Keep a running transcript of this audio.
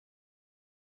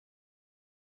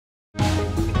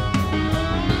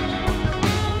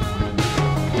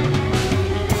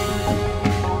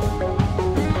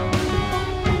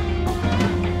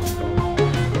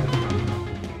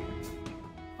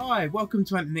Hi, welcome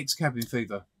to Anthony's Cabin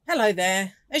Fever. Hello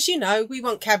there. As you know, we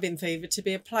want Cabin Fever to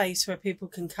be a place where people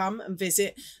can come and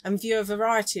visit and view a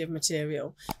variety of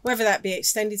material, whether that be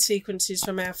extended sequences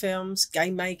from our films,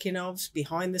 game making ofs,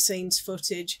 behind the scenes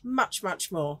footage, much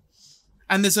more.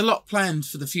 And there's a lot planned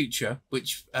for the future,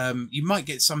 which you might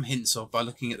get some hints of by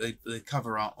looking at the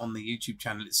cover art on the YouTube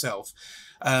channel itself.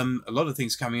 A lot of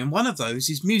things coming, and one of those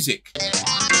is music.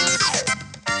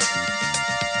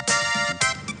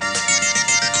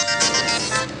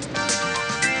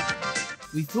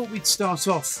 We thought we'd start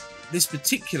off this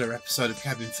particular episode of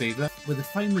Cabin Fever with a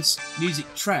famous music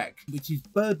track, which is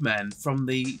Birdman from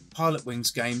the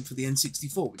Pilotwings game for the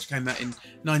N64, which came out in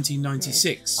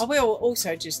 1996. I will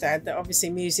also just add that obviously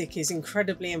music is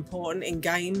incredibly important in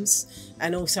games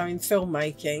and also in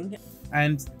filmmaking.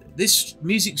 And this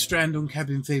music strand on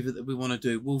Cabin Fever that we want to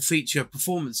do will feature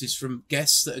performances from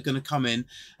guests that are going to come in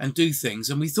and do things.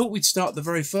 And we thought we'd start the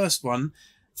very first one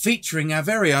featuring our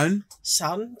very own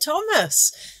son,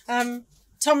 Thomas.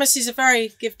 Thomas is a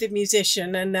very gifted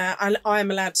musician, and I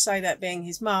am allowed to say that being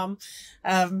his mum.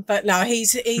 But no,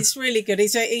 he's really good.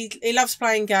 He loves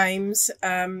playing games.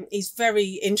 He's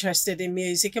very interested in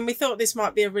music, and we thought this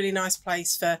might be a really nice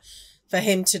place for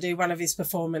him to do one of his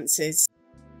performances.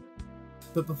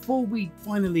 But before we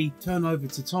finally turn over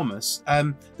to Thomas,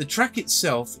 the track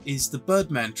itself is the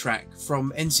Birdman track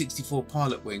from N64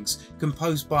 Pilotwings,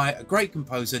 composed by a great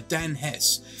composer, Dan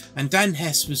Hess. And Dan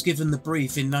Hess was given the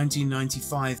brief in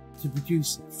 1995 to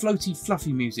produce floaty,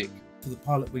 fluffy music for the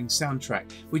Pilotwings soundtrack,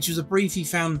 which was a brief he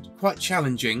found quite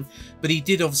challenging, but he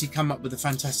did obviously come up with a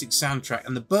fantastic soundtrack.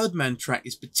 And the Birdman track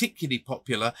is particularly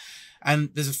popular. And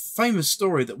there's a famous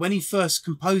story that when he first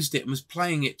composed it and was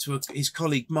playing it to his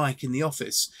colleague Mike in the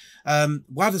office,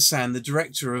 Wada-san, the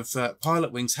director of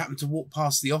Pilotwings, happened to walk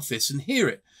past the office and hear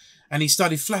it. And he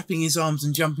started flapping his arms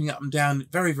and jumping up and down,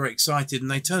 very, very excited.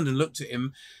 And they turned and looked at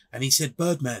him and he said,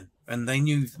 "Birdman." And they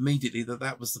knew immediately that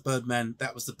that was the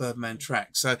Birdman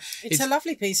track. So it's a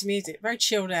lovely piece of music, very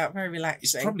chilled out, very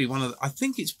relaxing. It's probably I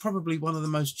think it's probably one of the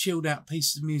most chilled out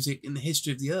pieces of music in the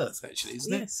history of the earth, actually,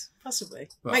 isn't it? Yes, possibly.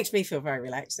 Well, makes me feel very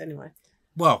relaxed anyway.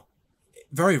 Well,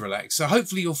 very relaxed. So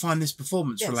hopefully you'll find this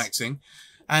performance relaxing.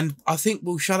 And I think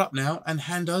we'll shut up now and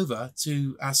hand over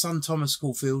to our son Thomas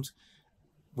Caulfield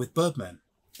with Birdman.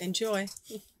 Enjoy.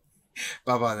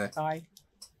 Bye-bye there. Bye.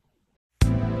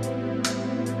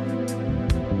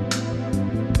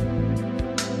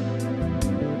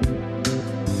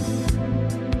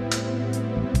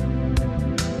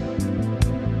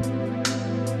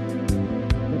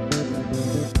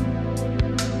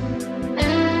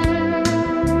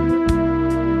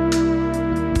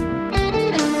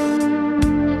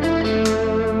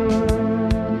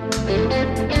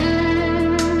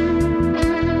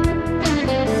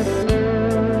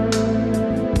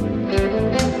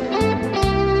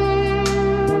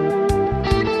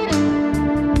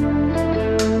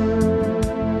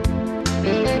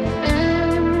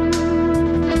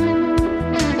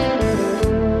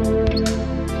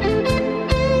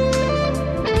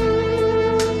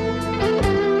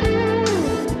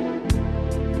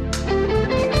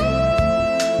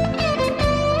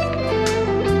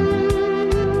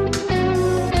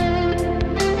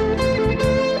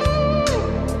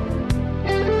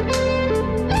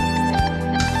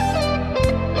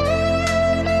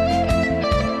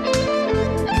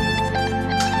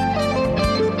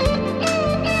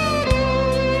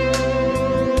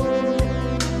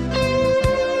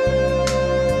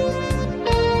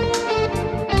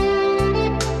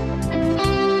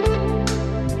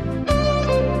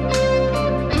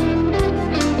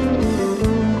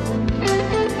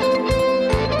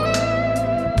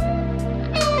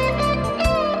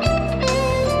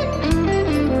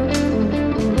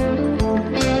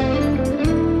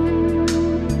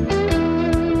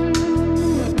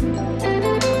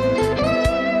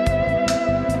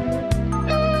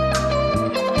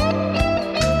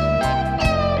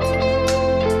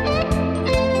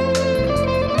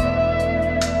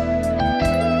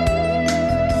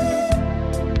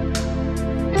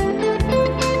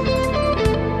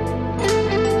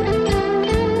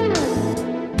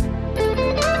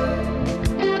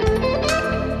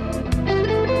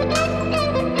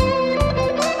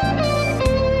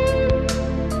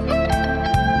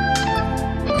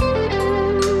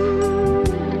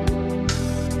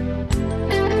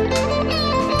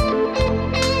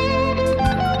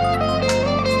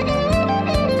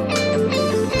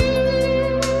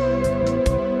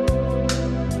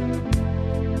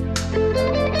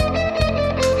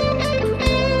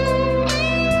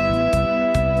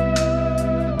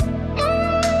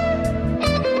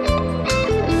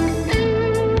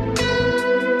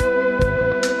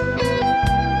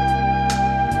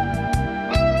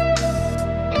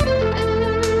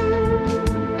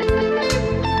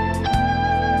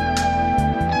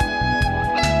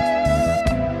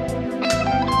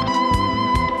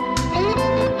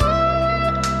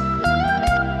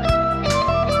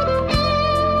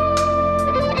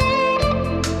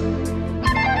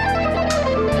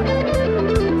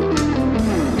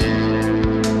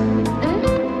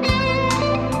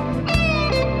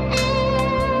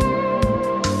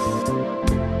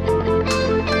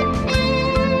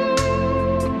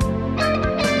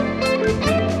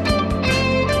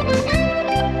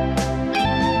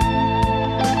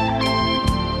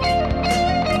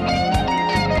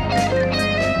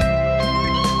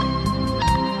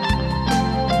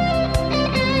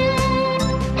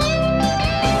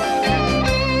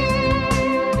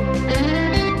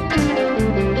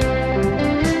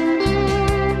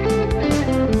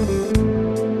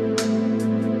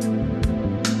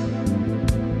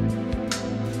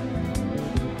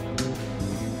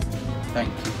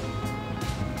 Thank you.